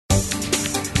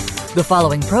The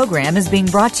following program is being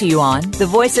brought to you on the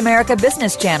Voice America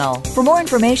Business Channel. For more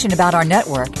information about our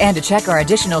network and to check our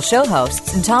additional show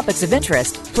hosts and topics of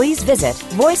interest, please visit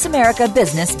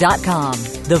voiceamericabusiness.com.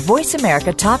 The Voice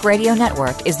America Talk Radio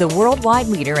Network is the worldwide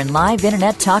leader in live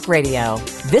Internet talk radio.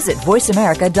 Visit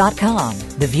voiceamerica.com.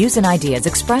 The views and ideas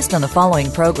expressed on the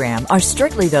following program are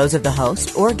strictly those of the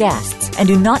host or guests and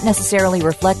do not necessarily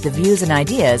reflect the views and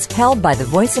ideas held by the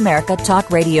Voice America Talk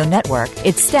Radio Network,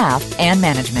 its staff, and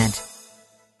management.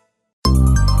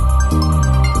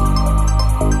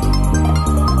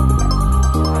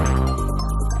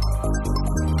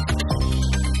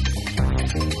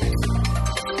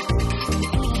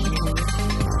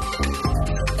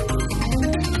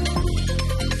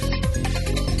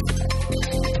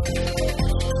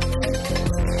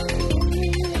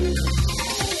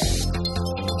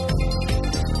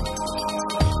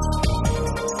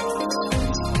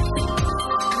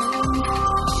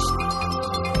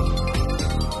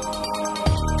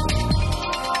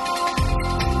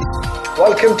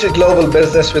 Welcome to Global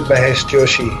Business with Mahesh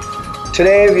Joshi.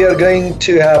 Today we are going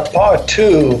to have part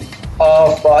 2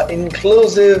 of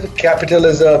inclusive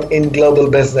capitalism in global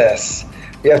business.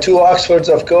 We have 2 Oxfords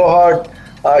of cohort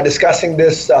discussing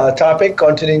this topic,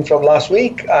 continuing from last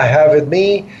week. I have with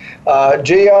me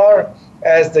JR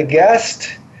as the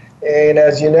guest. And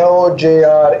as you know,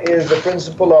 JR is the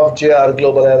principal of JR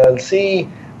Global LLC,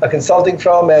 a consulting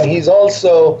firm, and he's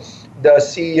also the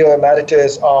CEO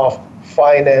Emeritus of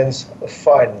Finance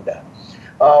Fund.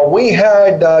 We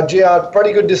had, JR,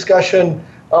 pretty good discussion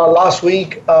last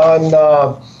week on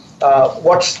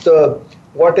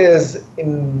what is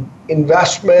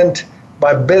investment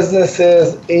by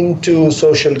businesses into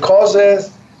social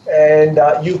causes, and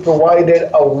you provided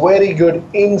a very good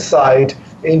insight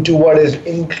into what is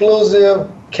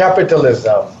inclusive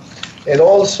capitalism. And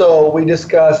also we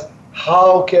discussed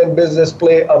how can business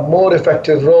play a more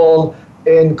effective role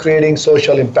in creating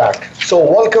social impact. So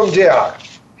welcome, JR.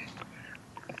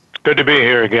 Good to be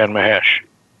here again, Mahesh.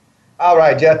 All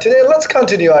right, JR. Today, let's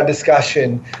continue our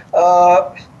discussion.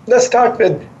 Let's start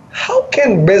with how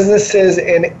can businesses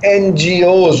and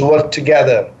NGOs work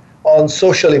together on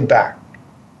social impact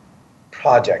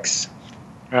projects?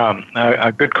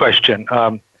 A good question.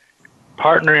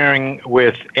 Partnering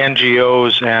with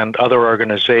NGOs and other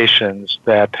organizations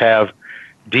that have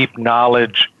deep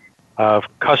knowledge of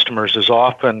customers is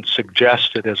often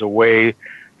suggested as a way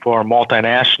for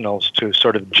multinationals to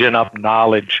sort of gin up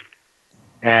knowledge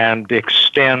and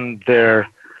extend their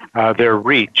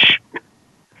reach.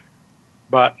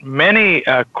 But many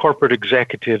corporate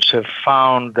executives have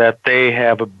found that they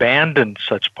have abandoned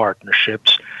such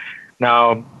partnerships.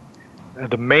 Now,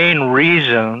 the main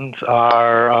reasons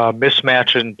are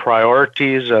mismatch in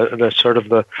priorities, the sort of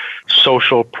the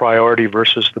social priority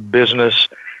versus the business,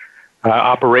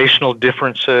 operational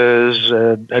differences,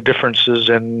 differences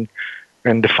in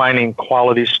defining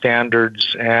quality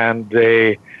standards, and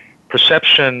the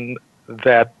perception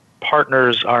that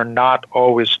partners are not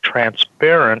always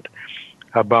transparent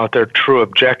about their true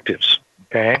objectives.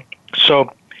 Okay,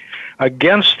 so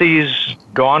against these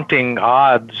daunting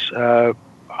odds,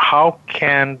 how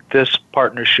can this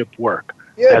partnership work?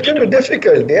 Yeah, it's going to be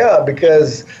difficult,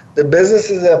 because the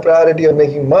businesses have priority of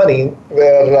making money,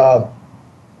 where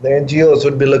the NGOs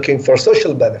would be looking for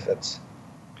social benefits.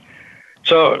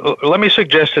 So let me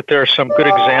suggest that there are some good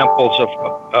examples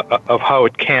of how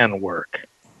it can work.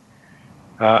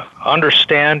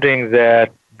 Understanding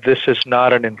that this is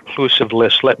not an inclusive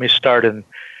list, let me start in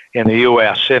the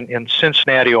U.S. In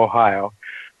Cincinnati, Ohio,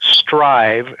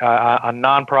 Strive, a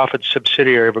nonprofit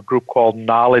subsidiary of a group called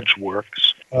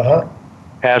KnowledgeWorks,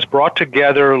 has brought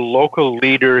together local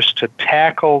leaders to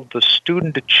tackle the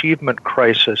student achievement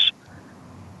crisis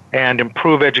and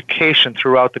improve education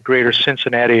throughout the greater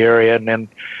Cincinnati area, and then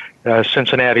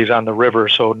Cincinnati's on the river,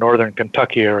 so northern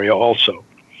Kentucky area also.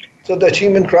 So the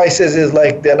achievement crisis is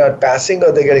like they're not passing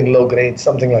or they're getting low grades,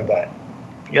 something like that?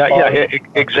 Yeah,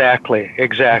 exactly.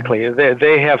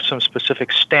 They have some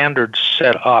specific standards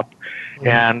set up,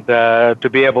 and to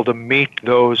be able to meet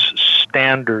those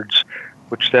standards,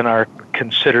 which then are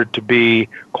considered to be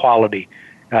quality,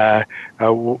 they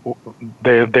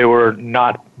were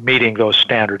not meeting those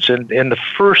standards. In the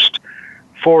first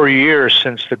 4 years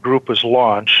since the group was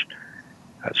launched,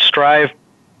 Strive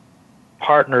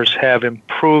partners have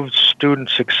improved student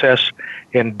success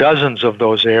in dozens of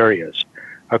those areas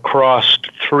across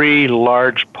 3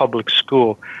 large public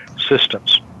school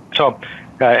systems. So,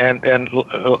 and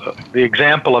the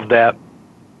example of that,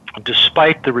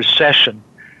 despite the recession,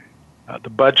 the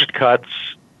budget cuts,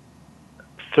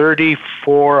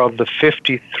 34 of the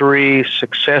 53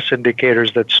 success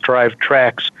indicators that Strive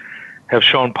tracks have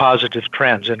shown positive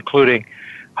trends, including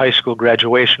high school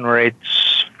graduation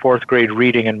rates, fourth grade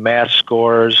reading and math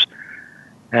scores,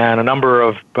 and a number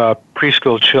of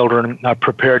preschool children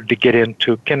prepared to get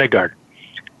into kindergarten.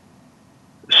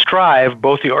 Strive,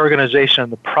 both the organization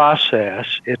and the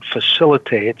process it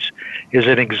facilitates, is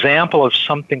an example of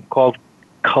something called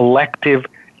collective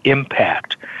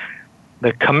impact.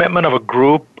 The commitment of a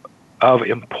group of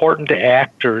important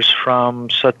actors from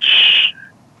such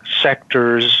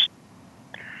sectors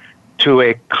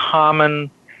to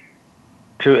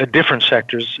different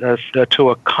sectors, to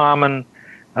a common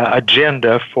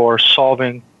agenda for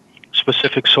solving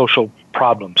specific social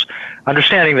problems.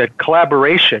 Understanding that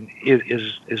collaboration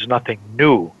is nothing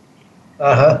new.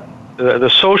 Uh-huh. The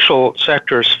social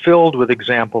sector is filled with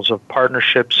examples of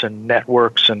partnerships and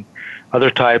networks and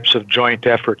other types of joint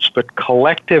efforts, but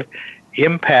collective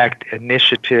impact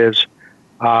initiatives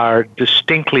are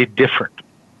distinctly different.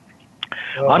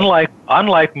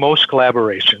 Unlike most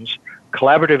collaborations,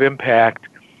 collaborative impact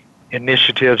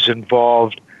initiatives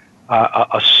involved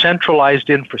a centralized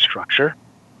infrastructure,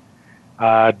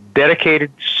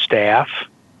 dedicated staff,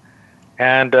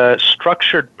 and a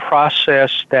structured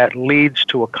process that leads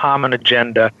to a common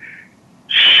agenda,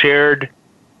 shared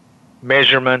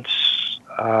measurements,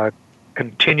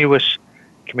 continuous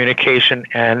communication,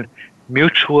 and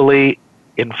mutually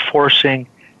enforcing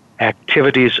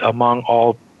activities among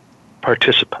all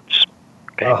participants.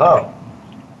 Okay? Uh-huh.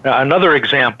 Another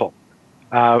example,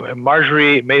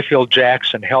 Marjorie Mayfield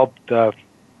Jackson helped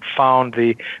found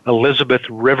the Elizabeth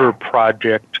River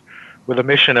Project with a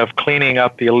mission of cleaning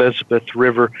up the Elizabeth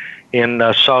River in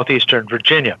southeastern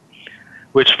Virginia,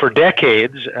 which for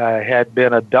decades had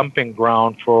been a dumping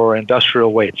ground for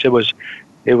industrial waste. It was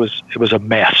a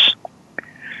mess.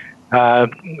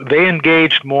 They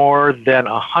engaged more than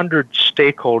 100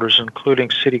 stakeholders,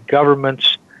 including city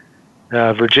governments,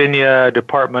 Virginia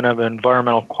Department of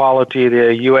Environmental Quality,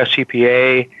 the U.S.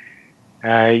 EPA,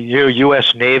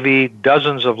 U.S. Navy,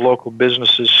 dozens of local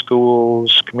businesses,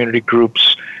 schools, community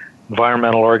groups,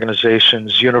 environmental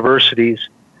organizations, universities,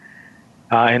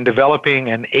 in developing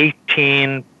an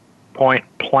 18-point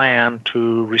plan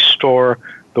to restore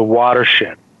the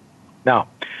watershed. Now,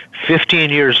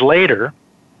 15 years later,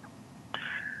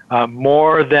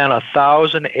 more than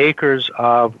 1,000 acres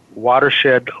of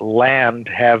watershed land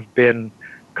have been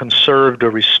conserved or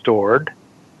restored.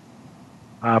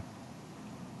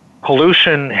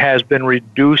 Pollution has been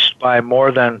reduced by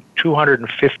more than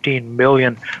 215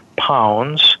 million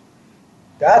pounds.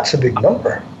 That's a big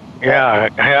number.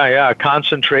 Yeah.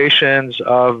 Concentrations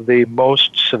of the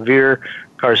most severe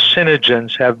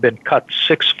carcinogens have been cut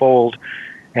sixfold,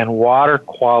 and water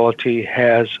quality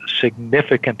has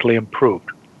significantly improved.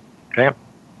 Okay.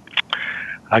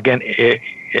 Again,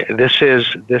 this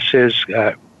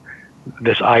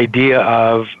idea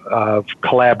of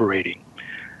collaborating.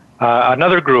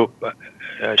 Another group,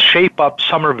 Shape Up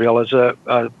Somerville, is a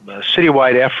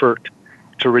citywide effort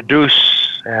to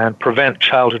reduce and prevent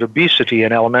childhood obesity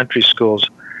in elementary schools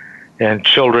and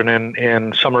children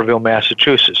in Somerville,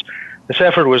 Massachusetts. This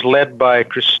effort was led by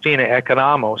Christina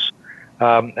Economos,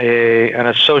 an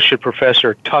associate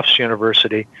professor at Tufts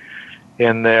University,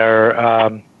 in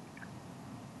their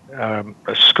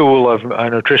School of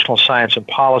Nutritional Science and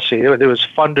Policy. It was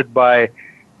funded by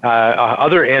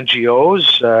other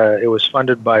NGOs. It was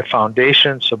funded by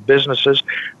foundations of businesses.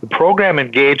 The program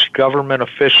engaged government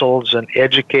officials and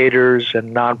educators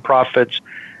and nonprofits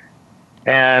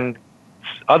and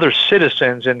other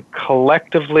citizens in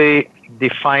collectively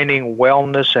defining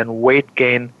wellness and weight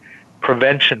gain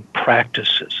prevention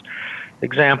practices.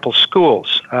 Example,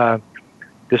 schools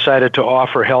decided to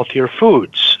offer healthier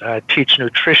foods, teach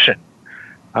nutrition,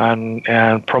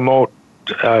 and promote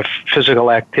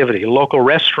physical activity. Local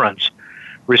restaurants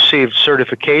received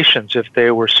certifications if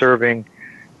they were serving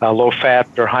low-fat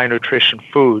or high-nutrition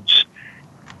foods.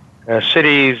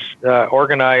 Cities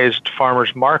organized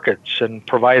farmers markets and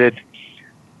provided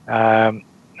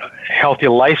healthy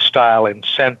lifestyle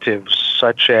incentives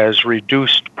such as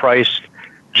reduced price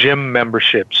gym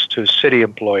memberships to city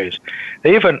employees.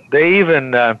 They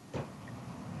even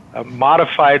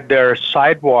modified their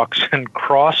sidewalks and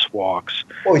crosswalks.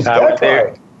 Oh, is that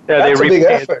right? That's a big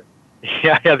effort.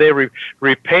 Yeah, they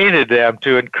repainted them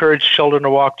to encourage children to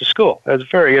walk to school. That's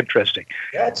very interesting.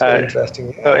 That's very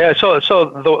interesting.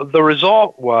 So the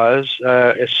result was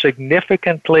a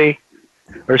significantly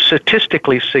or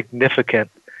statistically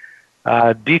significant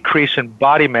decrease in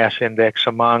body mass index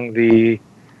among the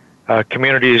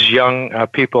community's young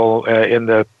people in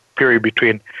the period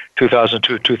between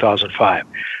 2002, 2005.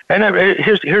 And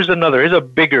here's a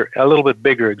little bit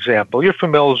bigger example. You're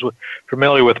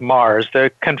familiar with Mars,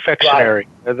 the confectionery.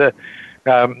 Right.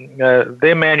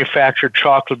 They manufacture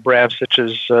chocolate brands such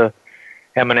as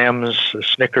M&M's,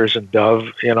 Snickers, and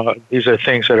Dove. These are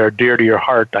things that are dear to your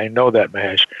heart. I know that,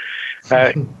 Mahesh.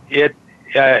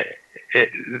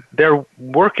 They're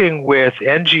working with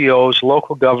NGOs,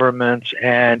 local governments,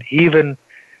 and even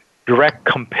direct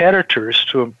competitors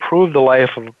to improve the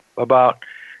life of about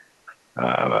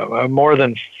more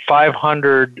than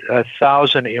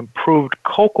 500,000 improved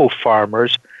cocoa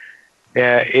farmers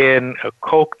in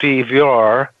Côte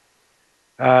d'Ivoire,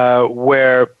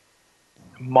 where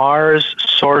Mars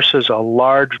sources a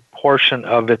large portion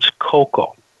of its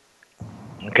cocoa.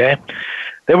 Okay,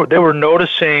 they were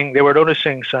noticing a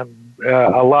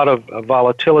lot of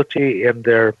volatility in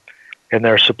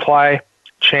their supply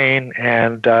chain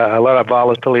and a lot of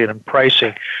volatility in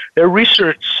pricing. Their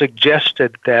research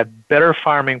suggested that better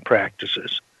farming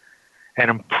practices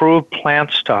and improved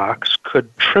plant stocks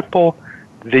could triple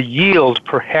the yield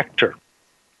per hectare,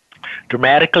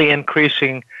 dramatically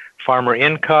increasing farmer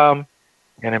income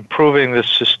and improving the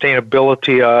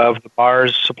sustainability of the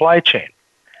Mars supply chain.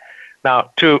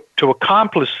 Now, to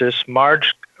accomplish this,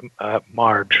 Mars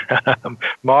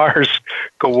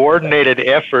coordinated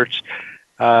efforts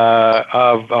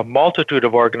of a multitude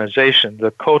of organizations.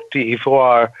 The Côte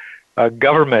d'Ivoire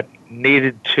government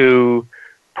needed to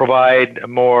provide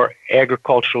more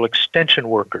agricultural extension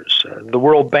workers. The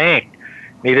World Bank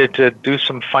needed to do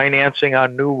some financing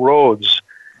on new roads.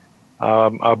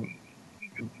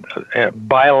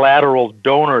 Bilateral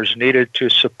donors needed to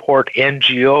support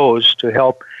NGOs to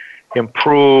help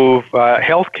improve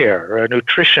healthcare,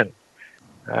 nutrition,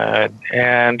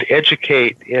 and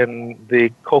educate in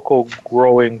the cocoa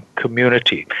growing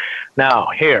community. Now,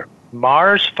 here,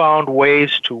 Mars found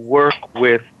ways to work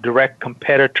with direct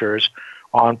competitors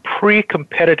on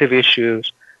pre-competitive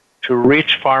issues to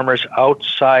reach farmers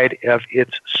outside of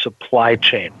its supply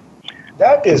chain.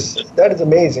 That is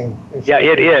amazing. Yeah,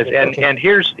 it is. And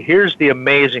here's the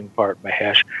amazing part,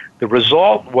 Mahesh. The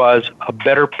result was a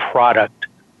better product,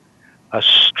 a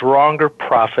stronger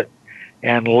profit,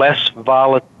 and less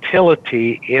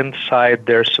volatility inside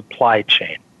their supply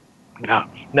chain.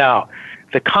 Now,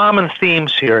 the common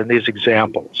themes here in these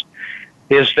examples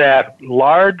is that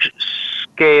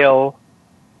large-scale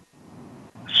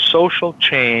social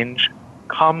change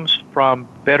comes from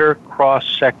better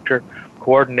cross-sector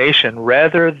coordination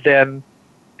rather than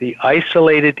the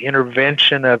isolated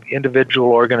intervention of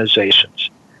individual organizations.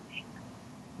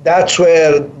 That's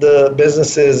where the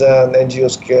businesses and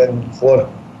NGOs can work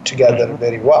together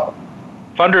very well.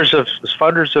 Funders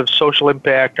of social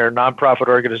impact or nonprofit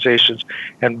organizations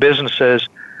and businesses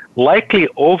likely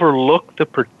overlook the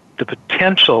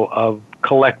potential of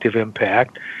collective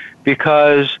impact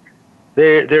because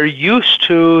they're used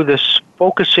to this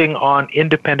focusing on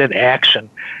independent action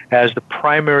as the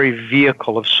primary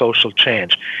vehicle of social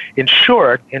change. In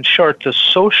short, the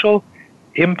social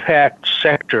impact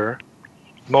sector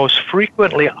most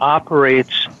frequently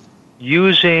operates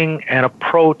using an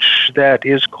approach that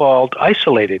is called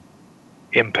isolated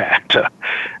impact.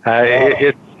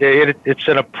 It's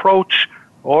an approach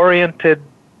oriented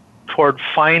toward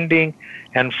finding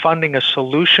and funding a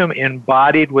solution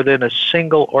embodied within a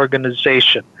single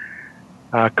organization,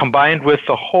 combined with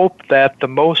the hope that the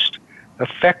most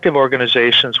effective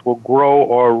organizations will grow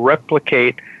or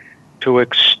replicate to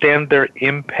extend their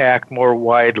impact more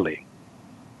widely.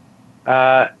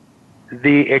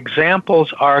 The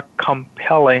examples are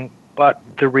compelling, but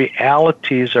the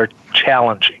realities are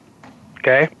challenging.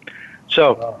 Okay?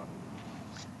 So,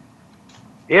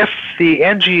 if the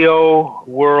NGO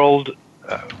world,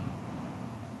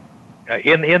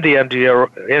 in the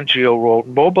NGO world,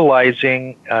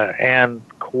 mobilizing and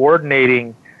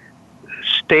coordinating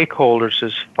stakeholders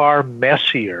is far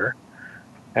messier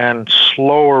and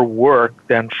slower work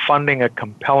than funding a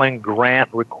compelling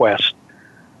grant request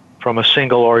from a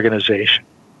single organization.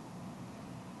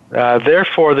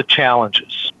 Therefore, the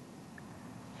challenges.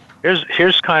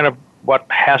 Here's kind of what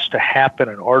has to happen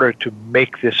in order to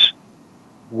make this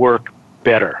work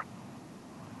better.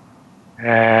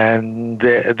 And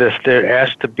there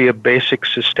has to be a basic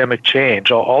systemic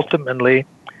change. Ultimately,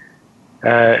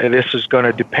 this is going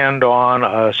to depend on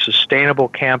a sustainable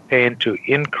campaign to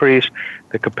increase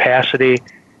the capacity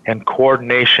and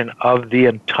coordination of the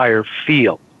entire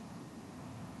field.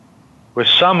 With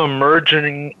some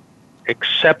emerging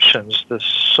exceptions, the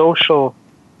social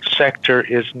sector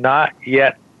is not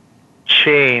yet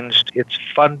changed its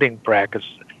funding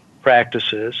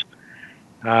practices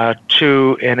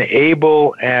to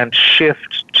enable and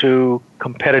shift to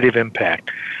competitive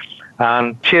impact.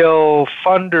 Until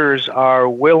funders are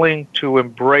willing to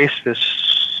embrace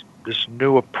this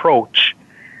new approach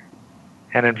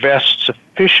and invest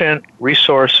sufficient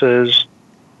resources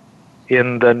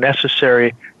in the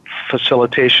necessary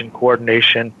facilitation,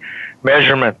 coordination,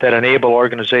 measurement that enable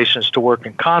organizations to work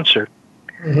in concert,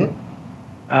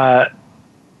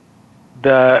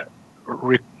 the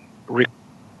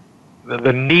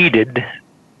needed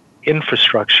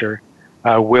infrastructure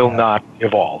will not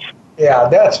evolve. Yeah,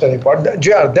 that's very important.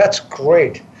 J.R., that's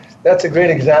great. That's a great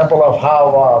example of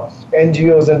how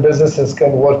NGOs and businesses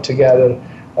can work together.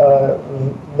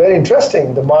 Very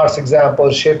interesting, the Mars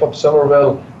example, Shape Up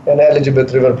Somerville, and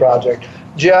Elizabeth River Project.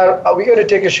 J.R., we're going to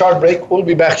take a short break. We'll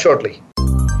be back shortly.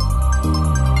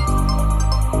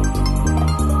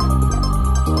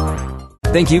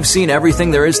 Think you've seen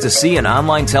everything there is to see in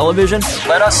online television?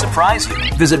 Let us surprise you.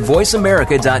 Visit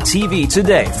voiceamerica.tv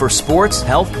today for sports,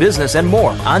 health, business, and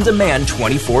more on demand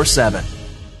 24/7.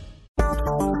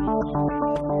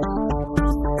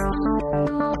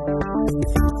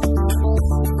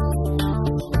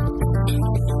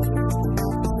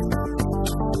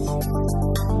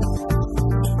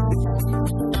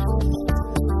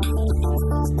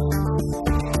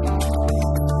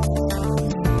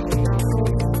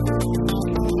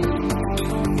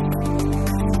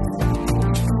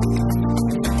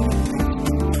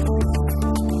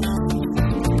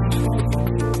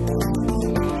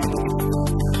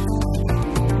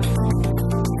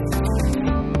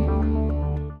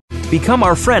 Become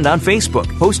our friend on Facebook.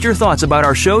 Post your thoughts about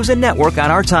our shows and network on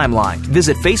our timeline.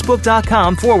 Visit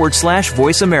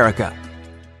facebook.com/Voice America.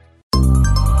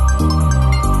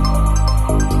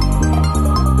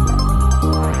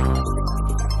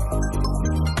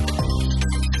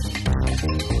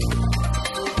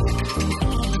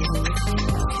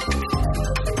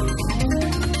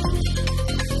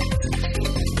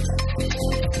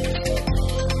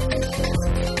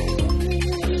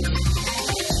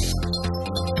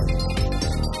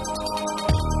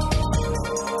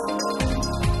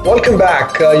 Welcome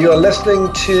back. You are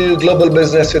listening to Global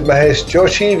Business with Mahesh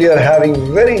Joshi. We are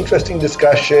having very interesting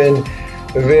discussion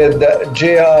with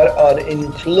JR on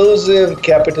inclusive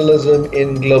capitalism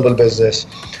in global business.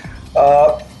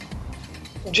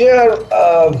 JR,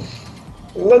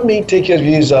 let me take your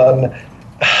views on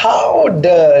how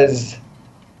does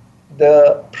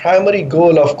the primary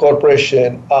goal of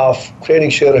corporation of creating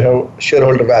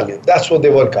shareholder value, that's what they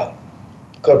work on,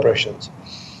 corporations.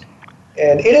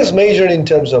 And it is measured in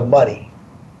terms of money.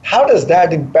 How does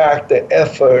that impact the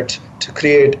effort to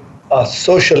create a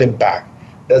social impact?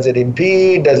 Does it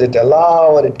impede? Does it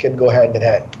allow? Or it can go hand in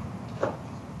hand?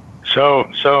 So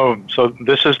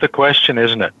this is the question,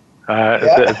 isn't it?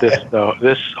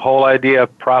 This whole idea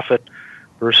of profit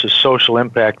versus social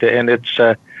impact, and it's.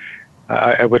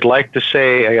 I would like to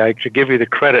say I should give you the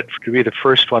credit to be the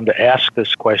first one to ask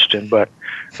this question, but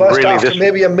first really after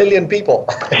maybe 1 million people.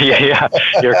 yeah,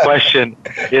 your question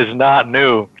is not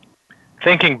new.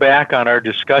 Thinking back on our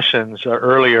discussions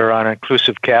earlier on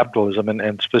inclusive capitalism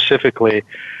and specifically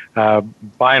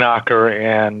Beinacher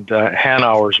and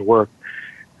Hanauer's work,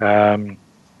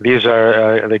 these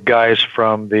are the guys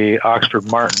from the Oxford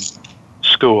Martin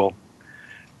School.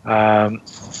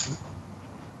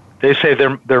 They say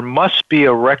there must be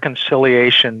a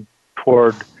reorientation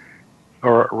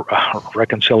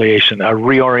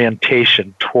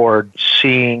toward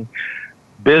seeing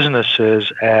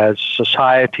businesses as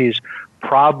society's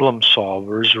problem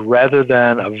solvers rather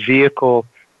than a vehicle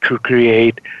to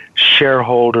create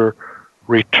shareholder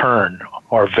return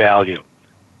or value.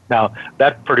 Now,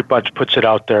 that pretty much puts it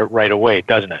out there right away,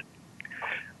 doesn't it?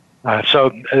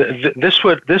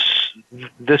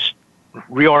 This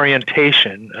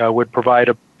reorientation would provide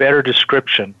a better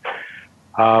description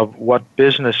of what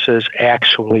businesses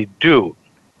actually do.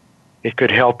 It could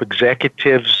help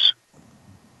executives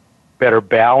better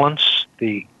balance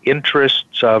the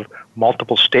interests of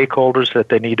multiple stakeholders that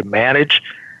they need to manage.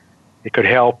 It could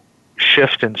help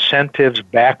shift incentives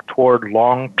back toward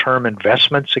long-term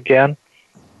investments again.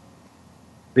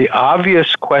 The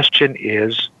obvious question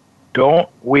is, don't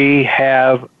we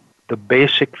have the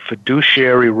basic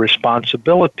fiduciary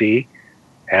responsibility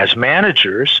as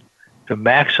managers to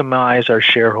maximize our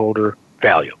shareholder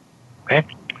value? Okay.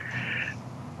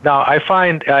 Now, I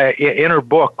find in her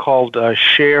book called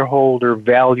Shareholder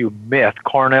Value Myth,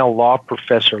 Cornell law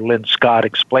professor Lynn Scott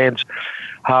explains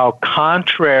how,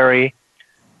 contrary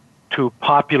to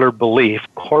popular belief,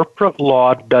 corporate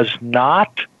law does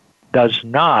not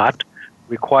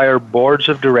require boards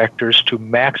of directors to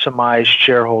maximize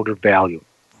shareholder value.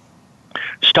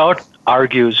 Stout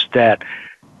argues that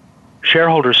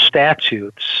shareholder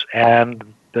statutes and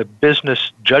the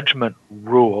business judgment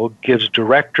rule gives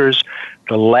directors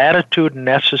the latitude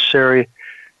necessary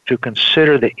to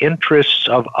consider the interests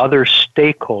of other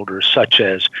stakeholders, such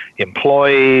as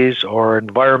employees or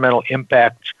environmental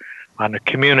impacts on the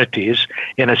communities,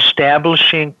 in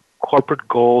establishing corporate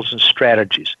goals and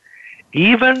strategies,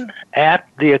 even at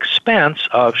the expense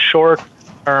of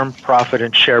short-term profit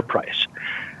and share price.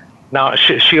 Now,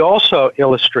 she also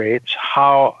illustrates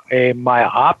how a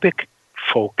myopic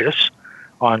focus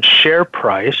on share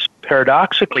price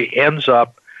paradoxically ends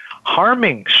up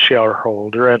harming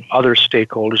shareholder and other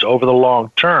stakeholders over the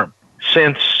long term,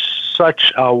 since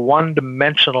such a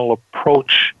one-dimensional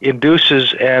approach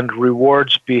induces and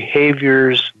rewards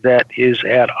behaviors that is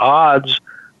at odds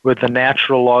with the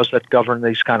natural laws that govern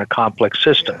these kind of complex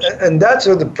systems. And that's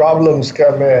where the problems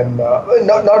come in,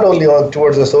 not only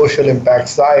towards the social impact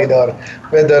side, or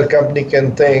whether a company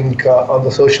can think on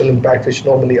the social impact, which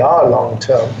normally are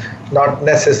long-term, not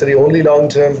necessarily only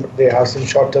long-term, they have some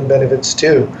short-term benefits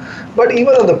too. But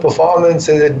even on the performance,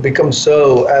 it becomes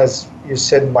so, as you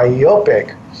said,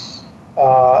 myopic.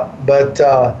 But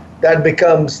that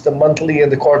becomes the monthly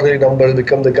and the quarterly numbers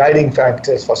become the guiding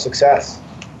factors for success.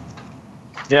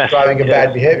 Yes, driving a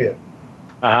bad behavior.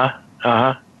 Yeah,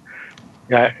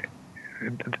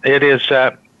 it is.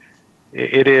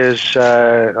 It is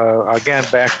again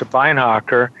back to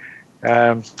Beinhocker.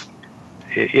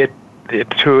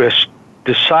 To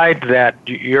decide that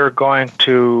you're going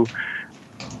to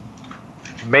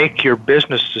make your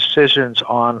business decisions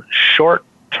on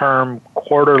short-term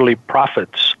quarterly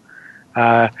profits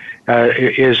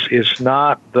is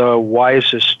not the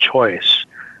wisest choice.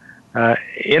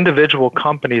 Individual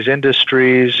companies,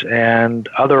 industries, and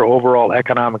other overall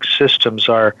economic systems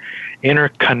are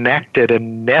interconnected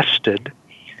and nested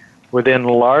within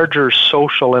larger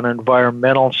social and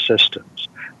environmental systems.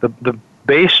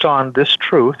 Based on this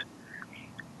truth,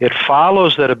 it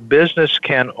follows that a business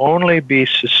can only be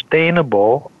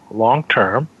sustainable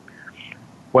long-term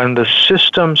when the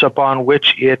systems upon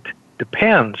which it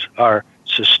depends are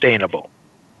sustainable.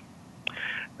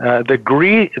 The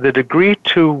degree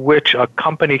to which a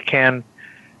company can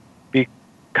be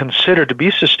considered to be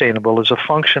sustainable is a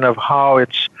function of how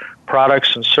its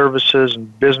products and services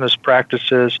and business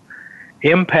practices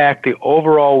impact the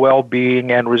overall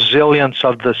well-being and resilience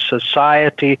of the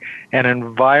society and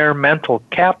environmental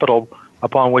capital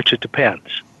upon which it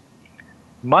depends.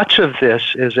 Much of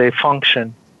this is a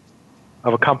function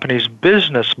of a company's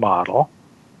business model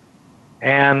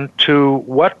and to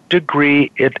what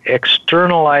degree it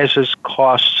externalizes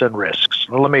costs and risks.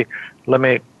 Well, let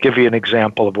me give you an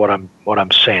example of what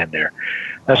I'm saying there.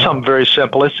 That's something very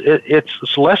simple.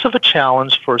 It's less of a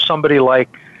challenge for somebody like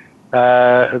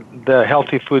the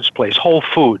healthy foods place, Whole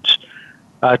Foods,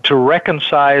 to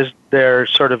reconcile their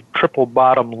sort of triple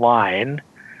bottom line,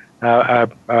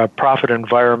 profit,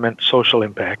 environment, social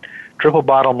impact, triple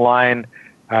bottom line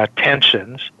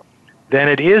tensions, than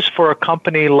it is for a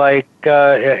company like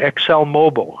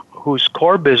ExxonMobil, whose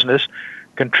core business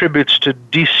contributes to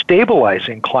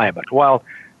destabilizing climate. While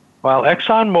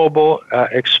ExxonMobil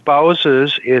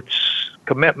espouses its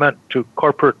commitment to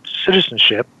corporate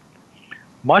citizenship,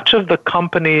 much of the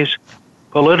company's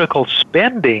political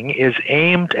spending is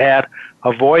aimed at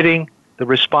avoiding the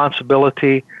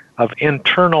responsibility of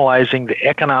internalizing the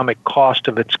economic cost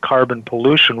of its carbon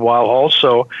pollution while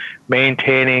also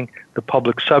maintaining the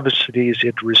public subsidies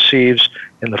it receives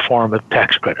in the form of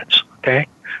tax credits. Okay,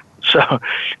 so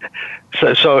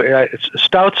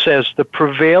Stout says the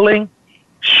prevailing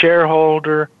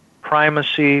shareholder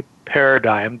primacy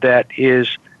paradigm that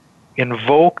is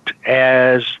invoked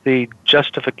as the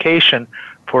justification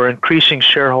for increasing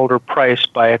shareholder price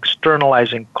by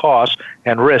externalizing costs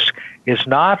and risk is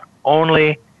not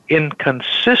only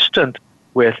inconsistent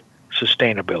with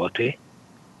sustainability.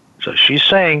 So she's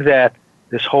saying that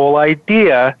this whole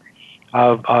idea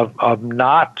of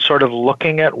not sort of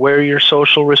looking at where your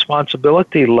social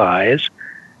responsibility lies,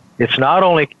 it's not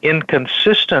only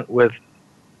inconsistent with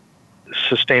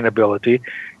sustainability,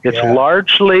 it's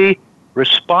largely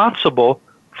responsible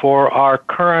for our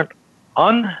current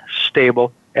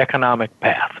unstable economic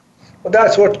path. Well,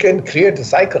 that's what can create the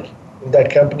cycle in that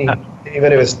company,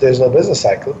 even if there's no business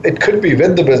cycle. It could be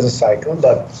with the business cycle,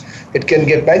 but it can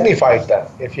get magnified then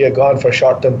if you're gone for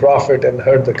short-term profit and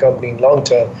hurt the company in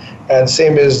long-term. And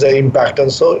same is the impact on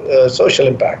social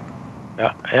impact.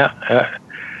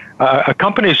 A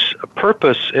company's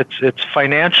purpose, its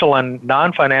financial and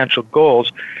non-financial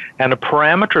goals, and the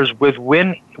parameters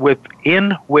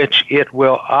within which it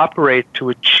will operate to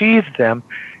achieve them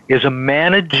is a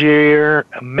managerial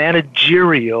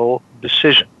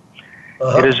decision.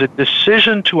 It is a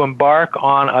decision to embark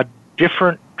on a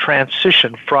different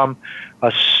transition from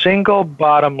a single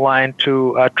bottom line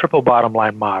to a triple bottom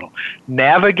line model,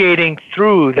 navigating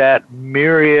through that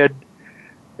myriad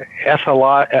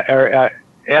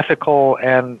ethical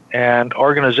and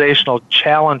organizational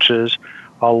challenges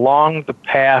along the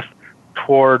path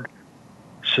toward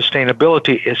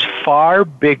sustainability is far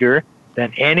bigger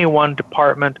than any one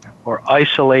department or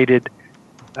isolated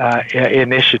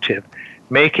initiative,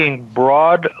 making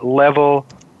broad-level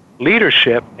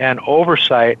leadership and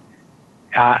oversight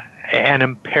an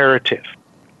imperative.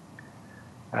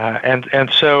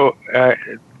 So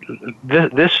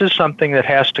this is something that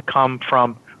has to come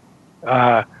from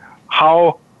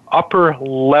how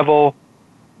upper-level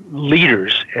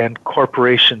leaders and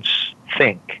corporations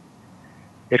think.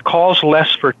 It calls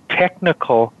less for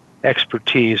technical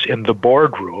expertise in the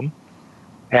boardroom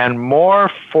and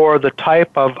more for the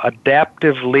type of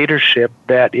adaptive leadership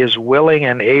that is willing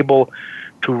and able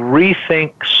to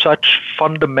rethink such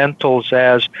fundamentals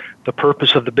as the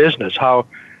purpose of the business, how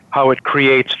it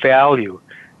creates value,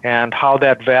 and how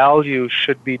that value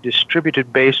should be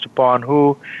distributed based upon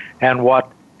who and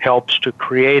what helps to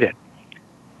create it.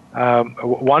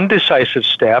 One decisive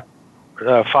step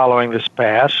following this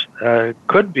pass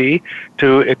could be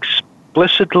to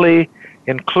explicitly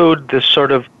include this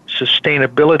sort of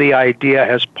sustainability idea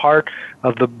as part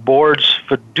of the board's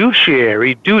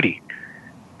fiduciary duty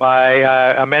by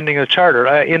amending the charter.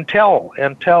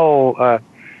 Intel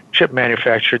chip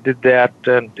manufacturer did that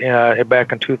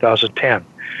back in 2010.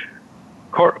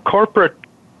 Corporate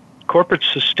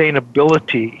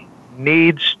sustainability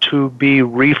needs to be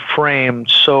reframed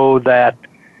so that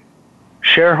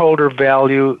shareholder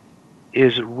value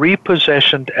is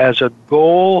repositioned as a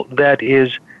goal that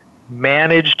is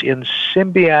managed in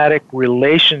symbiotic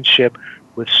relationship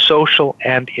with social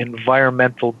and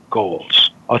environmental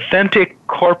goals. Authentic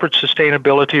corporate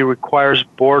sustainability requires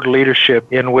board leadership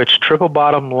in which triple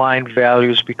bottom line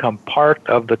values become part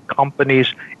of the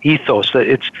company's ethos, that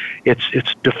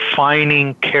its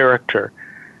defining character,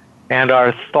 and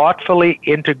are thoughtfully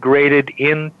integrated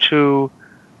into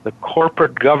the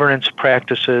corporate governance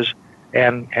practices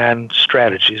and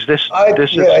strategies. This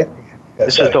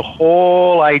is the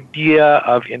whole idea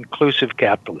of inclusive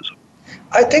capitalism.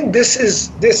 I think this is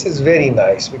very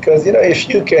nice because, if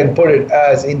you can put it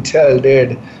as Intel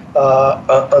did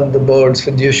on the board's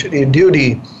fiduciary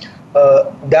duty,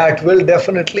 that will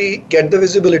definitely get the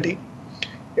visibility.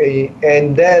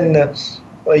 And then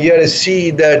you have to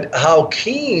see that how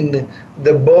keen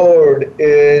the board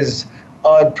is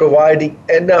on providing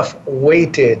enough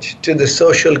weightage to the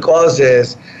social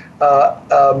causes,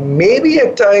 maybe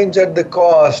at times at the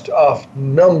cost of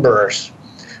numbers,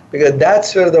 because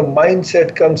that's where the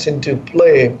mindset comes into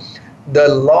play, the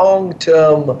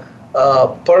long-term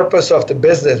purpose of the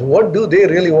business. What do they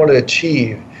really want to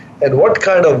achieve, and what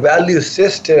kind of value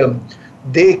system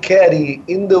they carry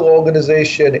in the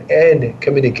organization and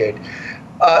communicate.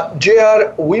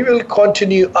 JR, we will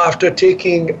continue after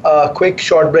taking a quick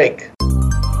short break.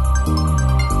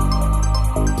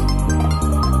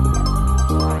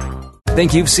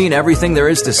 Think you've seen everything there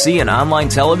is to see in online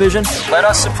television? Let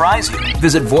us surprise you.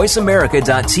 Visit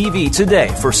voiceamerica.tv today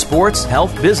for sports,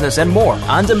 health, business, and more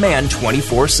on demand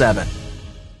 24/7.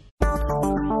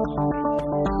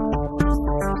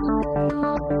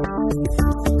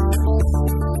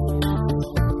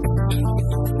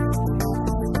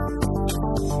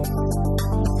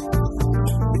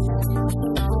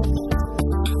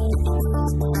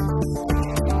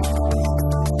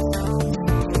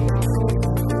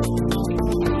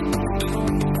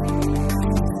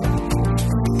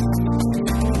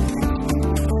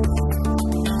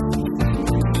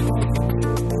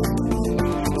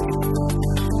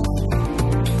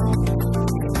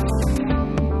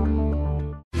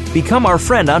 Become our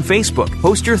friend on Facebook.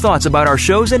 Post your thoughts about our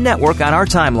shows and network on our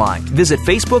timeline. Visit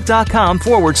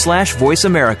facebook.com/Voice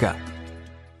America.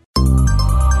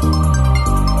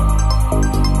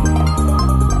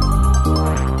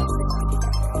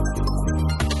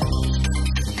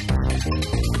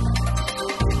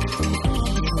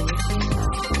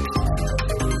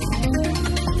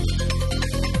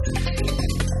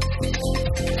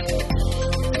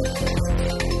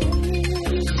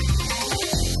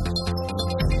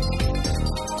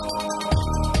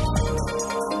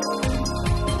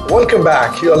 Welcome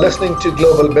back. You are listening to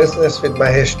Global Business with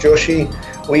Mahesh Joshi.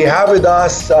 We have with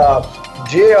us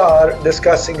JR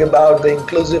discussing about the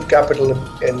inclusive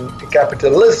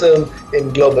capitalism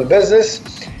in global business.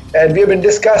 And we have been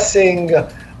discussing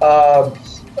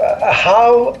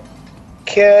how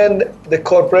can the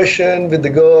corporation, with the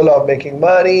goal of making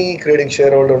money, creating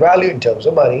shareholder value in terms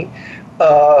of money,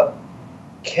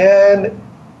 can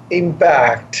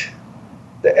impact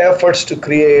the efforts to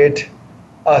create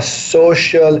a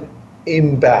social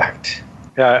impact.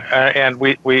 And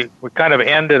we kind of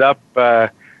ended up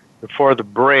before the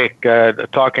break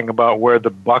talking about where the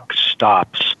buck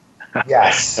stops.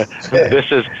 Yes.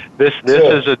 This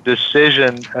is a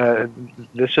decision.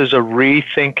 This is a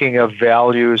rethinking of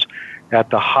values at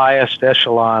the highest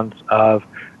echelons of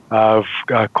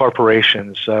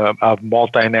corporations, of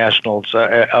multinationals,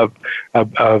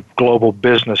 of global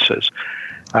businesses.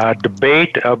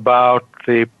 Debate about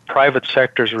the private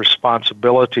sector's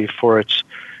responsibility for its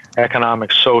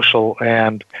economic, social,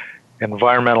 and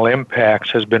environmental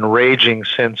impacts has been raging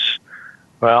since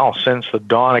the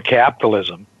dawn of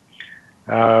capitalism.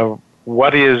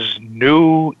 What is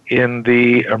new in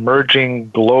the emerging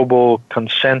global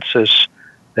consensus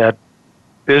that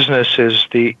business is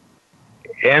the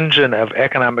engine of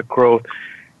economic growth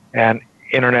and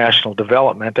international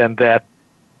development, and that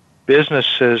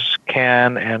businesses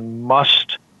can and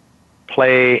must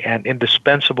play an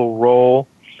indispensable role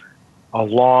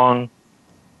alongside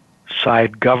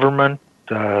government,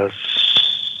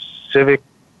 civic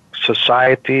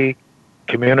society,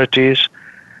 communities,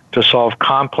 to solve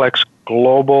complex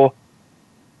global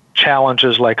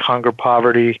challenges like hunger,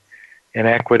 poverty,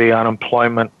 inequity,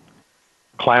 unemployment,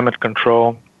 climate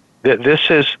control. This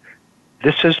is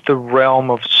the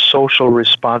realm of social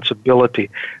responsibility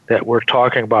that we're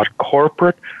talking about.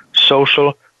 Corporate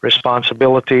social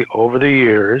responsibility over the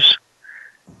years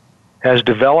has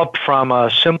developed from a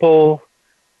simple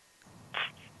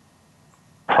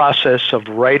process of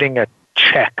writing a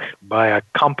check by a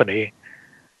company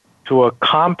to a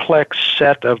complex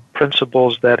set of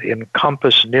principles that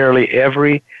encompass nearly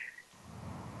every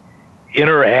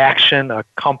interaction a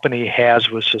company has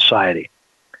with society.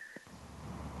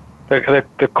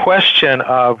 The question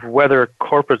of whether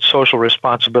corporate social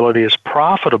responsibility is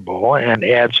profitable and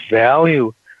adds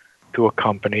value to a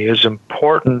company is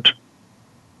important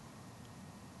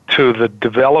to the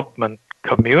development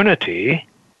community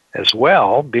as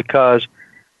well, because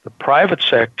the private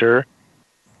sector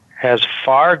has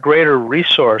far greater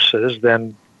resources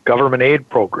than government aid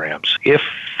programs. If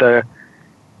the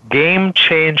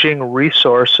game-changing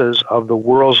resources of the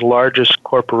world's largest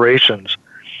corporations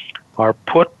are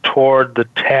put toward the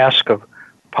task of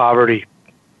poverty,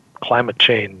 climate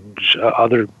change,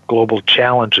 other global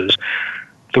challenges,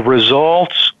 the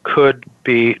results could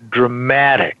be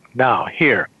dramatic. Now,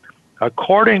 here,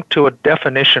 according to a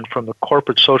definition from the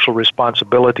Corporate Social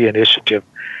Responsibility Initiative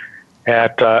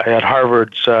at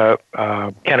Harvard's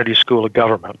Kennedy School of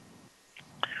Government,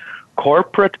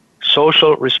 corporate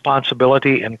social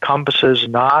responsibility encompasses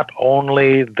not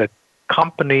only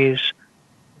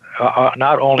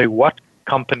what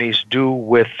companies do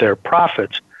with their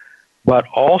profits, but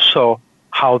also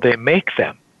how they make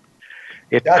them.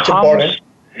 That's important.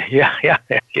 Yes. Yeah.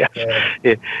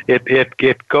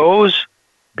 It goes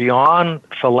beyond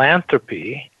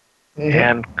philanthropy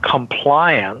and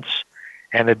compliance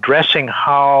and addressing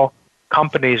how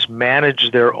companies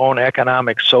manage their own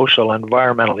economic, social, and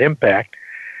environmental impact,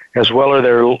 as well as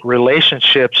their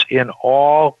relationships in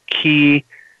all key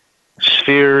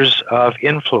spheres of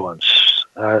influence,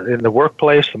 in the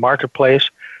workplace, the marketplace,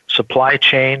 supply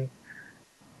chain,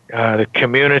 the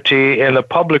community, and the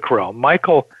public realm.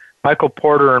 Michael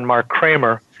Porter and Mark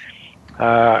Kramer,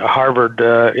 Harvard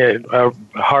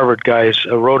guys,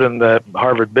 wrote in the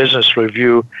Harvard Business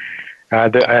Review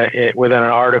within an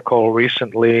article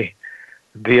recently,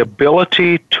 the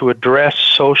ability to address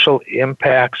social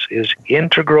impacts is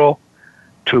integral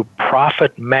to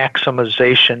profit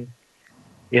maximization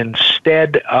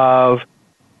instead of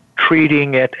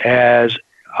treating it as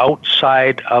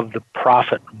outside of the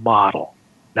profit model.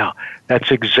 Now,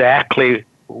 that's exactly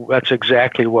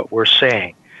what we're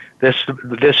saying.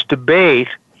 This debate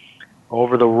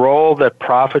over the role that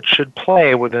profit should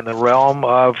play within the realm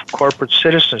of corporate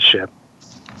citizenship,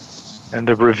 and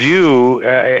the review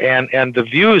and the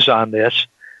views on this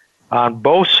on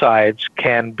both sides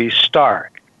can be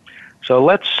stark. So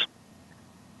let's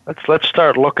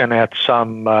start looking at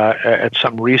some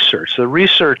research. The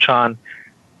research on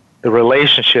the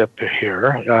relationship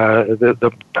here,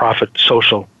 the profit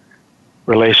social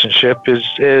relationship,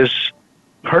 is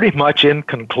pretty much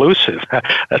inconclusive.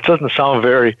 That doesn't sound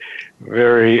very,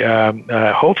 very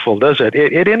hopeful, does it?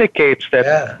 It indicates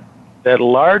that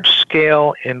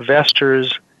large-scale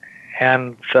investors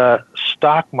and the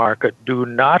stock market do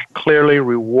not clearly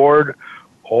reward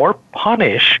or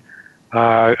punish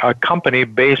a company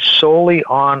based solely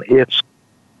on its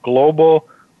global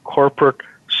corporate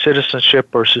citizenship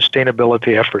or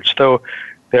sustainability efforts, though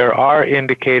there are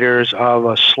indicators of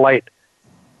a slight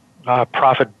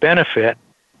profit benefit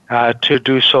to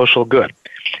do social good.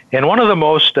 And one of the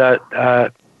most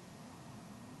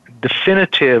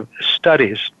definitive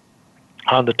studies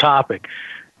on the topic,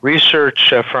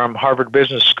 research from Harvard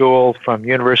Business School, from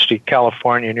University of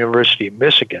California and University of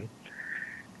Michigan,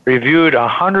 reviewed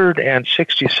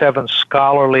 167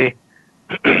 scholarly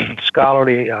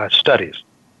studies.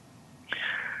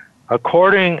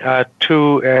 According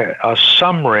to a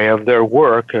summary of their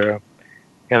work in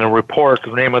a report,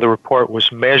 the name of the report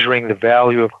was Measuring the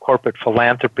Value of Corporate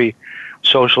Philanthropy,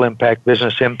 Social Impact,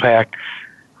 Business Impact,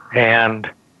 and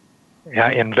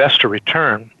Investor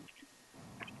Return.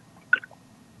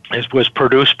 It was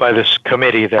produced by this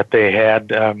committee that they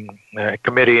had, a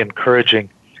committee encouraging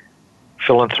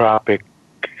philanthropic,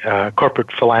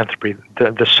 corporate philanthropy.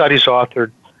 The study's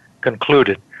author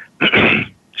concluded,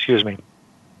 excuse me,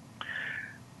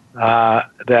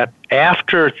 that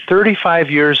after 35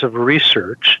 years of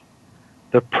research,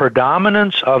 the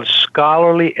predominance of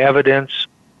scholarly evidence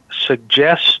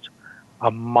suggests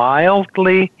a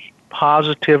mildly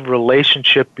positive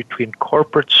relationship between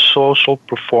corporate social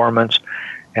performance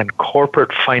and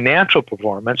corporate financial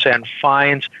performance, and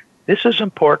finds, this is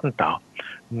important now,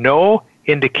 no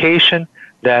indication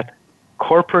that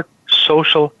corporate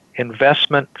social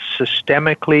investment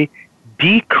systemically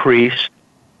decrease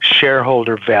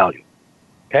shareholder value.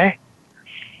 Okay?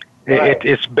 Right.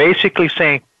 It's basically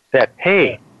saying that,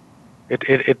 hey,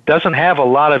 it doesn't have a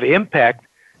lot of impact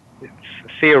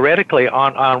theoretically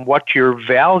on what your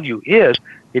value is.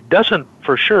 It doesn't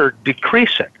for sure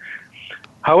decrease it.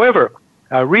 However,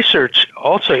 research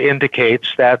also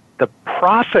indicates that the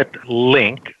profit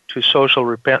link to social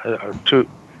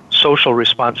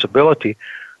responsibility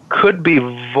could be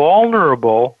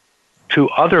vulnerable to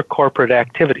other corporate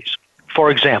activities. For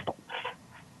example,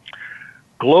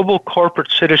 global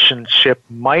corporate citizenship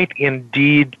might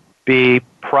indeed be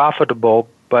profitable,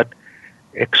 but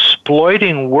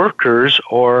exploiting workers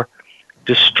or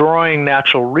destroying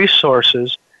natural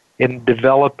resources in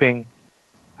developing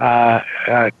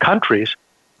countries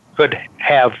could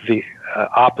have the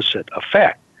opposite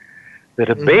effect. The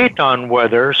debate on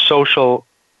whether social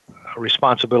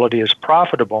responsibility is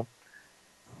profitable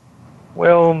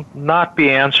will not be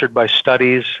answered by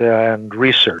studies and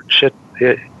research.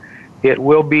 It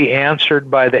will be answered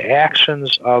by the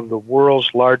actions of the world's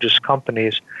largest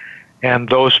companies and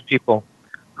those people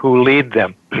who lead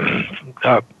them.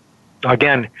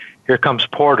 Again, here comes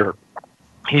Porter.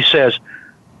 He says,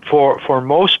 for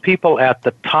most people at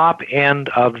the top end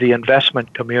of the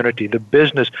investment community, the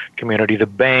business community, the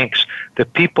banks, the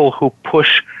people who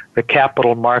push the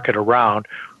capital market around,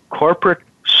 corporate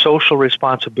social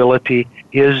responsibility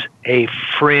is a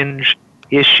fringe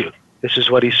issue. This is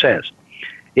what he says.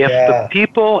 If the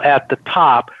people at the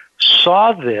top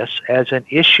saw this as an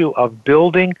issue of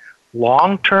building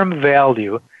long-term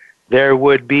value, there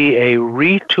would be a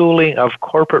retooling of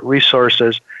corporate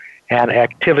resources and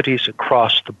activities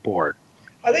across the board.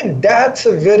 I think that's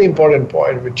a very important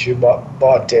point which you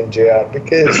brought in, JR,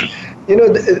 because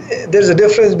there's a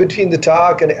difference between the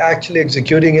talk and actually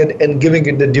executing it and giving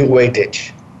it the due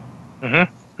weightage.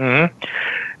 Mm-hmm.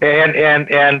 Mm-hmm.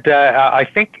 And I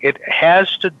think it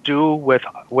has to do with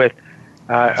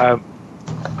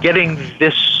getting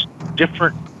this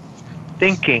different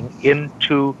thinking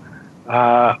into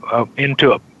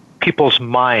people's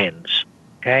minds,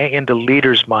 okay, into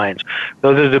leaders' minds.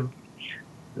 Though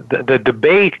the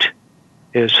debate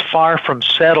is far from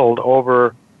settled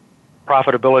over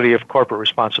profitability of corporate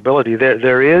responsibility.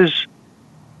 There is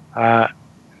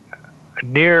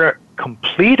near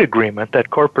complete agreement that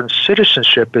corporate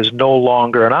citizenship is no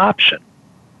longer an option.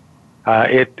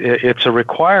 It's a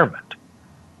requirement.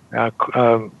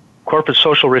 Corporate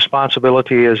social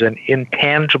responsibility is an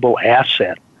intangible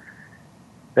asset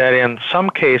that in some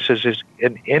cases is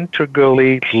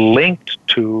integrally linked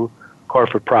to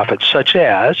corporate profits, such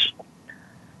as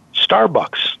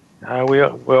Starbucks. We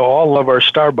all love our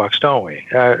Starbucks, don't we?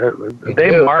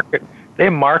 They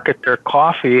market their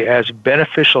coffee as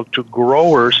beneficial to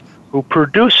growers who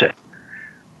produce it.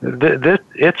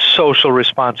 Its social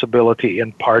responsibility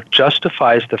in part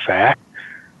justifies the fact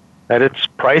that its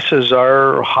prices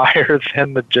are higher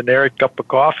than the generic cup of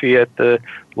coffee at the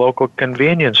local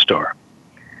convenience store.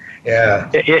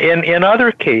 Yeah. In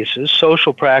other cases,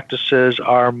 social practices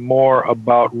are more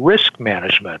about risk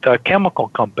management. A chemical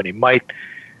company might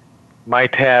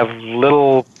have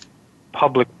little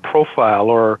public profile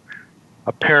or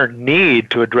apparent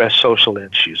need to address social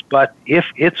issues, but if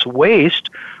its waste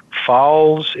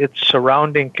fouls its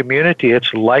surrounding community,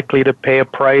 it's likely to pay a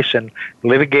price in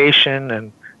litigation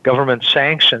and government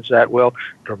sanctions that will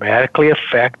dramatically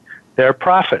affect their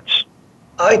profits.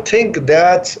 I think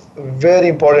that's a very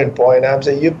important point. I'm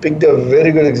saying you picked a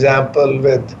very good example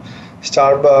with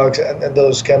Starbucks and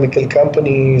those chemical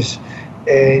companies,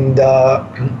 and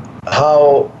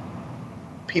how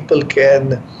people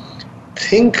can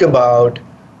think about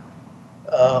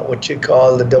what you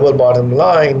call the double bottom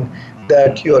line,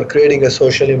 that you are creating a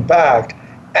social impact,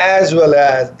 as well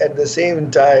as at the same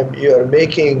time you are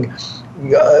making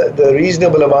the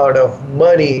reasonable amount of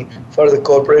money for the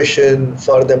corporation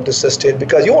for them to sustain,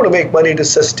 because you want to make money to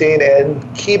sustain and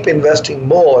keep investing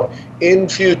more in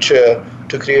future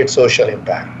to create social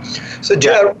impact. So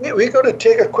JR, we're going to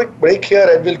take a quick break here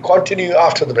and we'll continue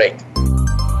after the break.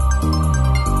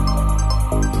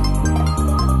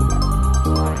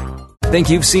 Think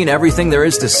you've seen everything there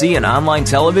is to see in online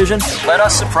television? Let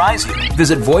us surprise you.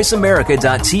 Visit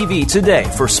voiceamerica.tv today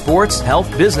for sports,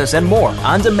 health, business, and more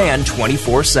on demand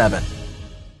 24/7.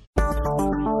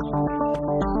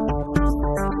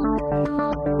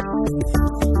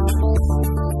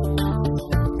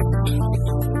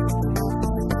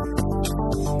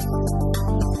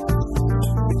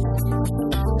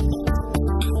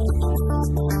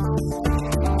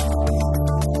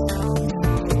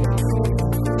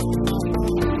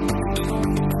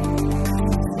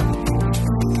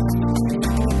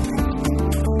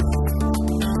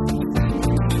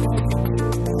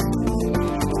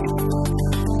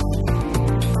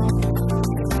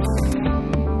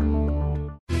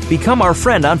 Become our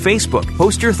friend on Facebook.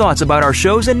 Post your thoughts about our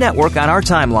shows and network on our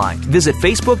timeline. Visit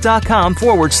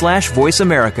facebook.com/Voice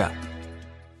America.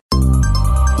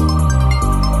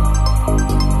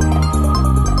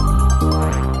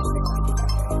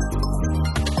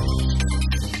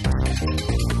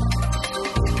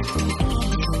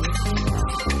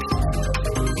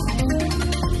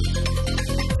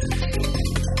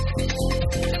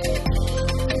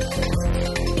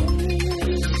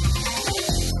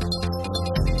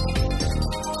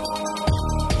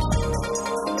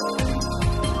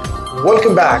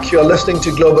 Welcome back. You're listening to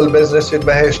Global Business with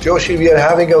Mahesh Joshi. We are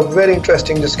having a very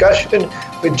interesting discussion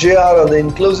with JR on the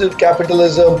inclusive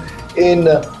capitalism in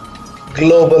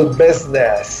global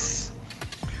business.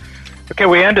 Okay,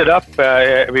 we ended up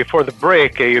before the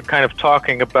break. You're kind of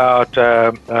talking about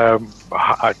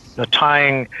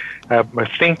tying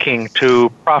thinking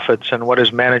to profits and what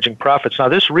is managing profits. Now,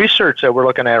 this research that we're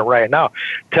looking at right now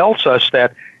tells us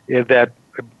that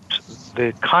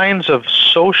the kinds of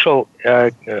social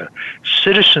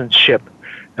citizenship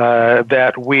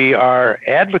that we are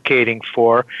advocating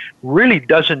for really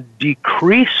doesn't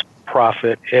decrease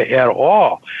profit at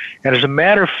all. And as a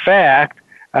matter of fact,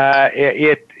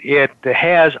 it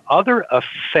has other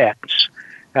effects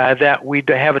that we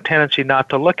have a tendency not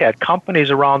to look at. Companies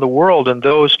around the world and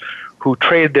those who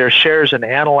trade their shares and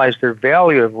analyze their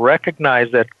value have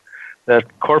recognized that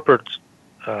corporate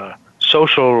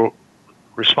social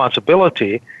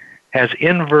responsibility has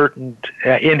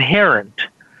inherent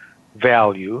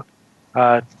value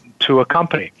to a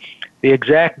company. The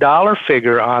exact dollar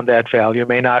figure on that value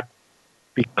may not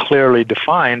be clearly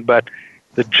defined, but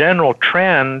the general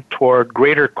trend toward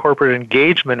greater corporate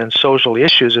engagement in social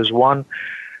issues is one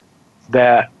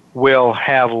that will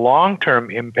have long-term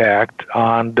impact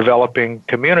on developing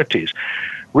communities.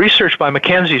 Research by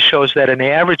McKinsey shows that an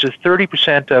average of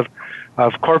 30% of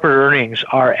corporate earnings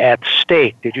are at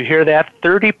stake. Did you hear that?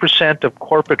 30% of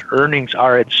corporate earnings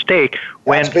are at stake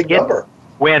when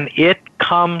it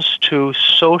comes to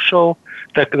social,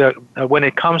 when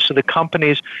it comes to the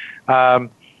company's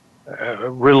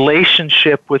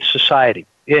relationship with society.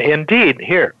 Indeed,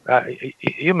 here,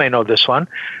 you may know this one.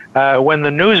 When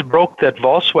the news broke that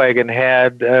Volkswagen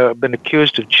had been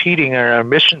accused of cheating on our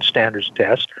emission standards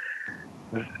test,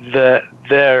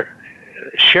 their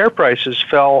share prices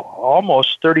fell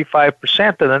almost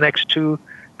 35% in the next 2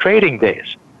 trading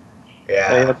days.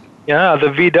 Yeah.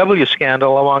 The VW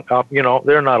scandal,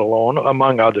 they're not alone,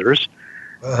 among others,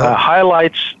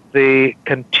 highlights the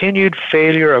continued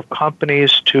failure of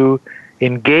companies to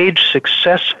engage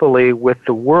successfully with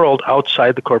the world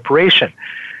outside the corporation.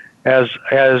 As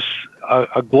a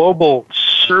global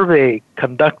survey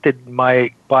conducted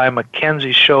by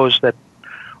McKinsey shows that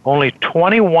only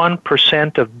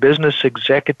 21% of business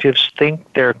executives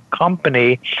think their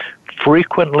company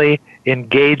frequently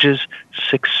engages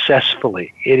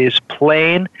successfully. It is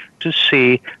plain to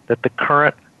see that the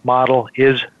current model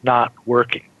is not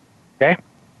working. Okay?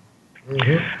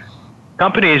 Mm-hmm.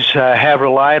 Companies have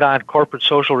relied on corporate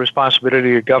social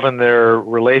responsibility to govern their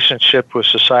relationship with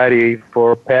society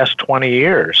for the past 20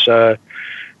 years.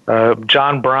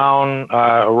 John Brown,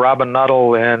 Robin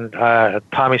Nuttall, and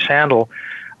Tommy Sandel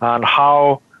on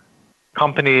how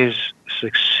companies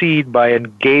succeed by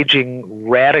engaging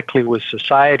radically with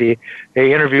society.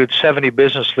 They interviewed 70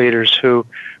 business leaders who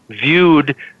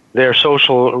viewed their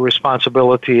social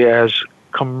responsibility as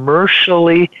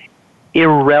commercially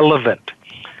irrelevant.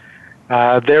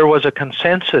 There was a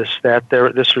consensus that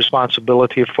this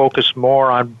responsibility focused more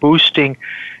on boosting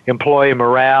employee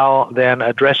morale than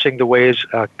addressing the ways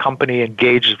a company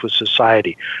engages with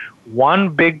society. One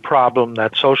big problem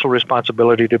that social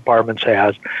responsibility departments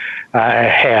have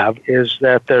is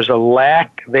that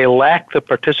they lack the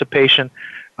participation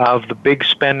of the big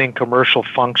spending commercial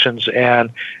functions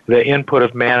and the input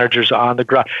of managers on the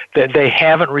ground. They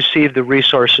haven't received the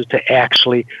resources to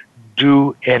actually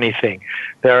do anything.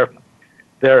 There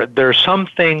are some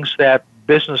things that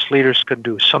business leaders can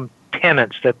do, some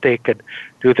tenets that they could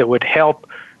do that would help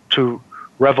to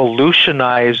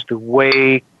revolutionize the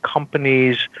way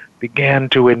companies began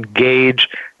to engage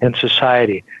in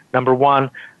society. Number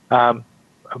one,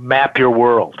 map your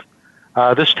world.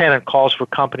 This tenet calls for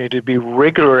companies to be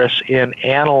rigorous in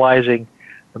analyzing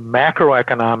the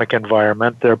macroeconomic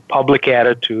environment, their public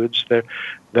attitudes, the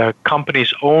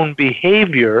company's own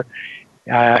behavior,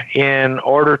 in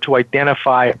order to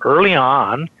identify early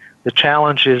on the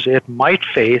challenges it might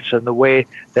face and the way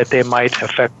that they might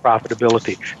affect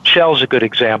profitability. Shell's a good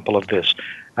example of this.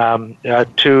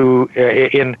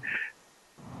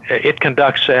 It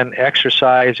conducts an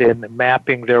exercise in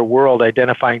mapping their world,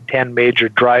 identifying 10 major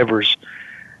drivers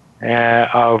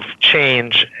of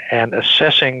change and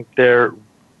assessing their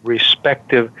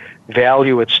respective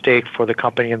value at stake for the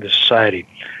company and the society.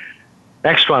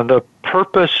 Next one, the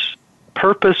purpose.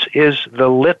 Purpose is the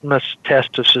litmus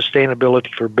test of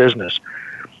sustainability for business.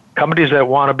 Companies that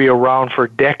want to be around for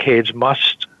decades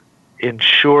must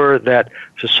ensure that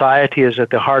society is at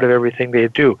the heart of everything they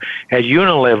do. At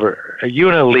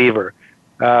Unilever,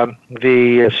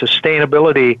 the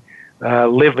sustainability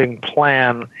living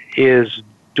plan is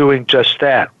doing just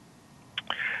that.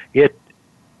 It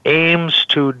aims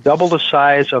to double the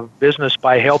size of business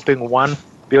by helping 1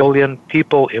 billion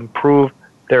people improve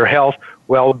their health,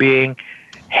 well-being,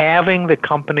 having the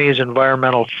company's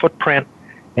environmental footprint,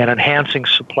 and enhancing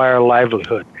supplier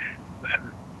livelihood.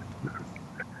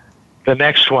 The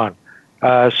next one,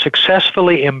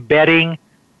 successfully embedding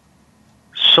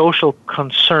social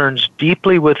concerns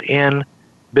deeply within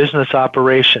business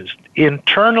operations.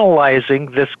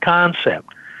 Internalizing this concept,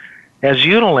 as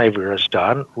Unilever has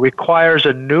done, requires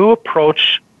a new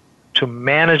approach to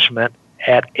management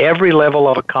at every level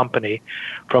of a company,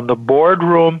 from the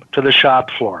boardroom to the shop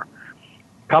floor.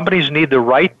 Companies need the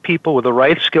right people with the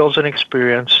right skills and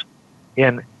experience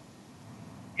in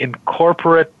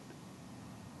incorporating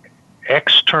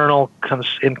external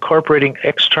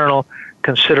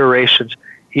considerations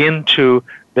into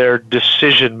their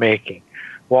decision making.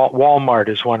 Walmart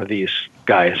is one of these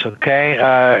guys, okay?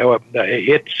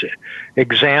 It's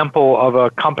example of a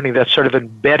company that sort of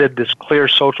embedded this clear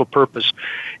social purpose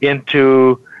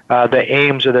into the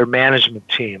aims of their management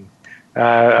team.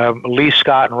 Lee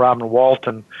Scott and Robin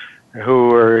Walton,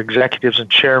 who are executives and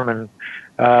chairmen,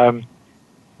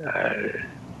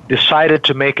 decided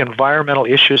to make environmental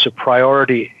issues a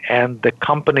priority, and the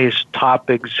company's top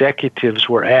executives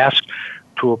were asked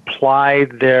to apply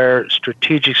their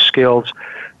strategic skills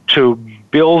to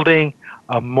building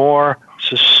a more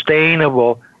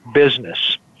sustainable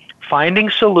business, finding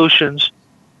solutions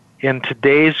in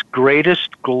today's greatest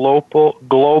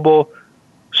global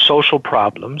social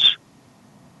problems,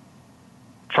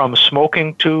 from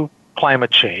smoking to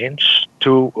climate change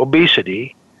to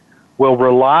obesity, will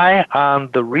rely on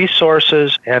the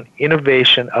resources and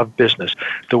innovation of business.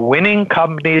 The winning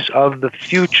companies of the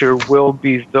future will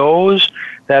be those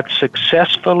that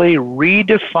successfully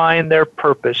redefine their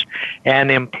purpose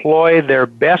and employ their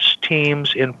best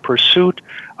teams in pursuit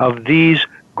of these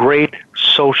great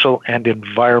social and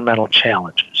environmental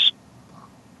challenges.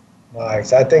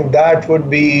 Nice. I think that would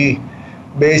be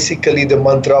basically the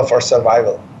mantra for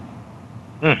survival.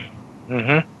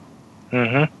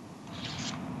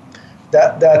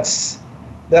 That's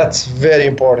very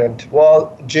important.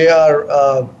 Well, JR,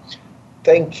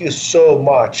 thank you so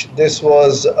much. This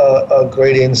was a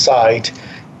great insight,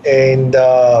 and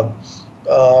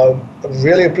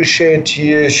really appreciate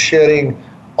you sharing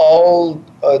all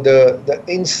the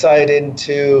insight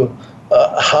into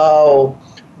how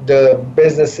the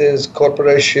businesses,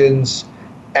 corporations,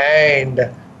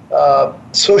 and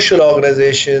social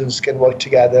organizations can work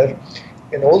together,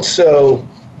 and also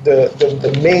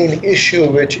the main issue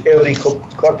which every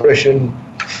corporation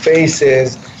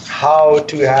faces, how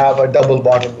to have a double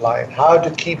bottom line, how to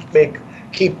keep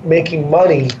making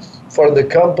money for the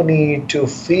company to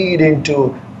feed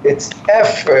into its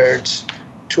efforts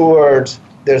towards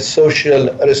their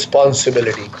social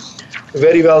responsibility.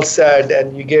 Very well said,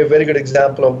 and you gave a very good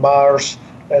example of Mars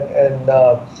and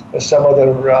some other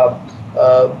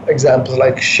examples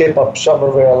like Shape Up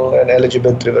Somerville and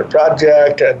Elizabeth River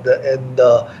Project and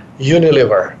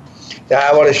Unilever. Now,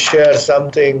 I want to share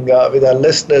something with our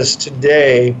listeners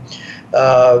today,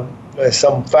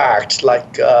 some facts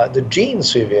like the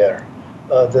jeans we wear,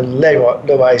 the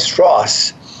Levi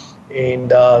Strauss,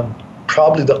 and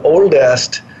probably the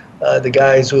oldest, the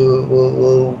guys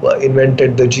who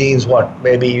invented the jeans,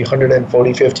 maybe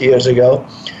 140, 50 years ago.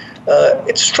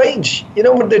 It's strange. You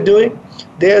know what they're doing?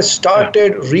 They have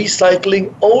started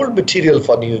recycling old material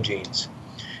for new jeans.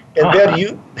 And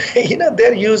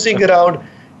they're using around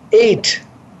 8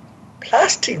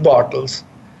 plastic bottles,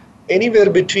 anywhere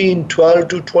between 12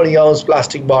 to 20 ounce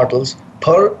plastic bottles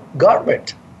per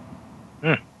garment.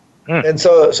 And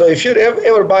so if you're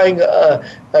ever buying a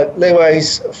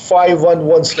Levi's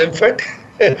 511 Slim Fit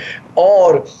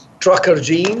or trucker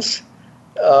jeans,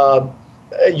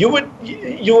 you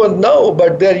won't know,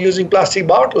 but they're using plastic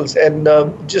bottles. And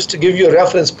just to give you a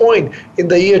reference point, in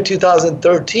the year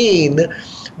 2013,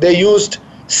 they used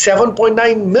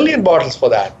 7.9 million bottles for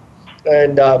that.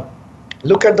 And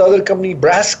look at the other company,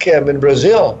 Braskem in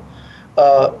Brazil.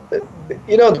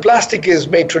 The plastic is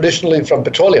made traditionally from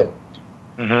petroleum.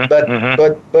 But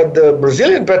the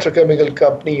Brazilian petrochemical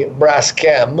company,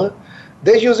 Braskem,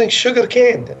 they're using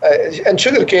sugarcane, and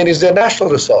sugarcane is their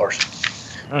national resource.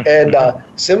 And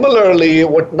similarly,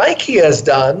 what Nike has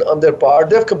done on their part,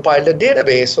 they've compiled a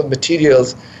database of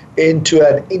materials into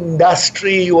an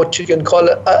industry, what you can call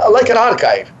like an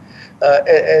archive.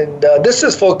 And this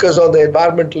is focused on the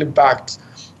environmental impacts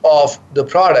of the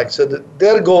product. So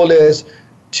their goal is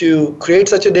to create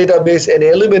such a database and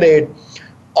eliminate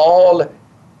all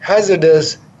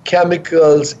hazardous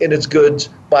chemicals in its goods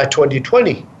by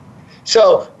 2020.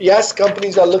 So yes,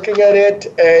 companies are looking at it,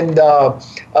 and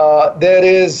there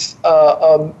is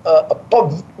a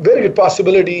very good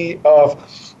possibility of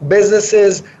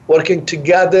businesses working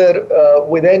together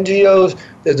with NGOs.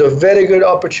 There's a very good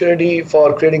opportunity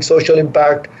for creating social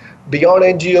impact beyond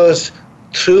NGOs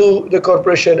through the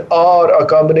corporation or a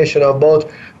combination of both.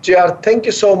 JR, thank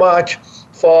you so much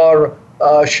for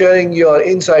sharing your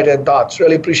insight and thoughts.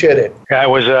 Really appreciate it. Yeah, it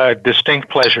was a distinct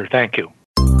pleasure. Thank you.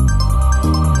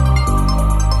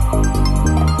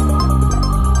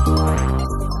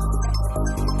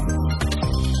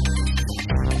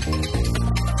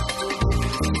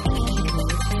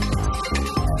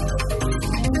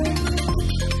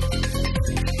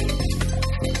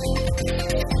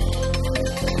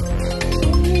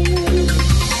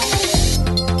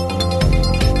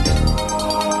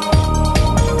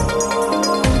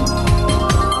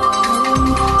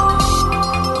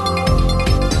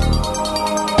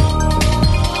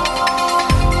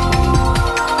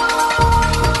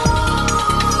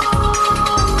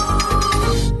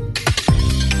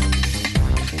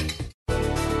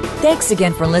 Thanks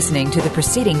again for listening to the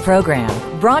preceding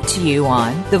program, brought to you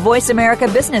on the Voice America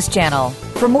Business Channel.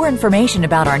 For more information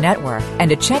about our network and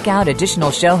to check out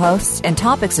additional show hosts and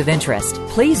topics of interest,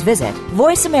 please visit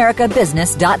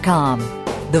voiceamericabusiness.com.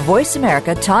 The Voice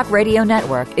America Talk Radio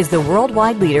Network is the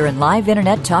worldwide leader in live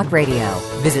Internet talk radio.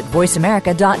 Visit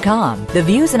voiceamerica.com. The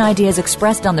views and ideas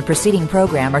expressed on the preceding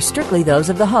program are strictly those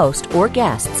of the host or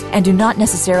guests and do not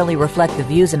necessarily reflect the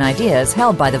views and ideas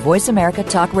held by the Voice America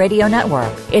Talk Radio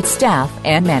Network, its staff,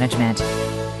 and management.